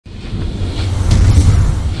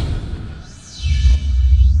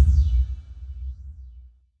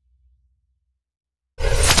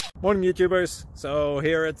Morning YouTubers. So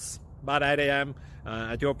here it's about 8 a.m.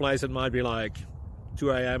 At your place it might be like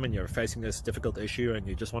 2 a.m. and you're facing this difficult issue and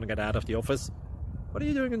you just want to get out of the office. What are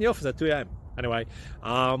you doing in the office at 2 a.m.? Anyway,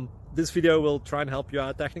 this video will try and help you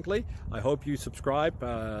out technically. I hope you subscribe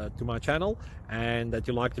to my channel and that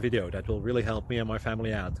you like the video. That will really help me and my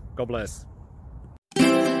family out. God bless.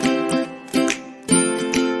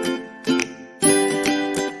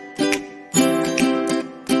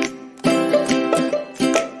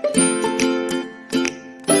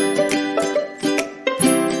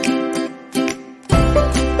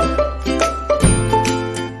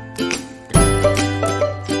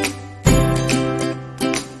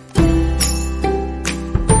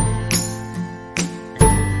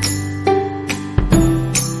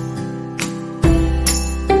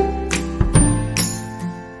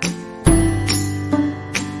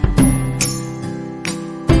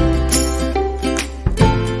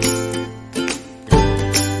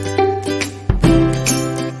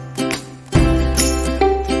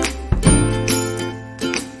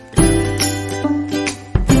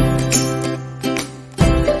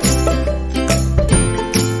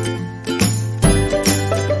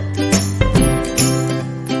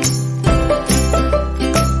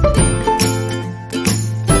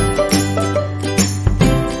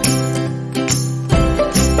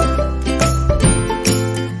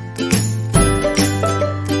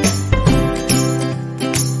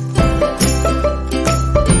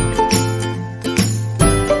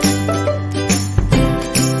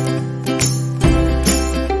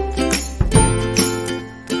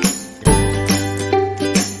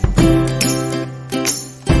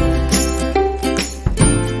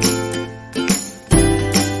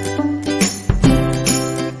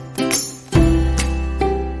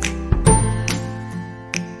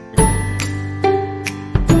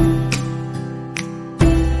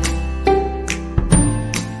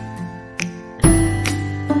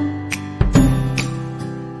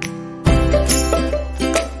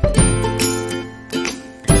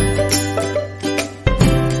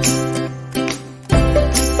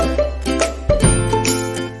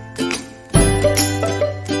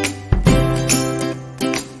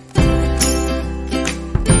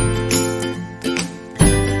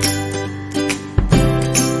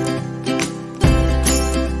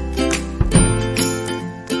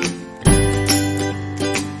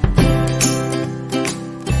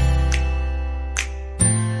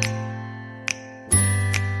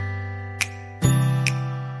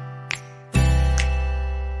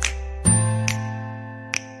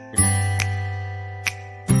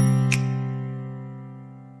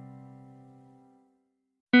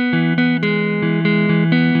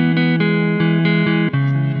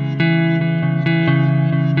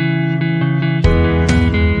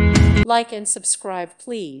 Like and subscribe,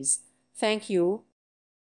 please. Thank you.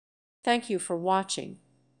 Thank you for watching.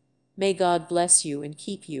 May God bless you and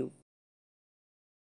keep you.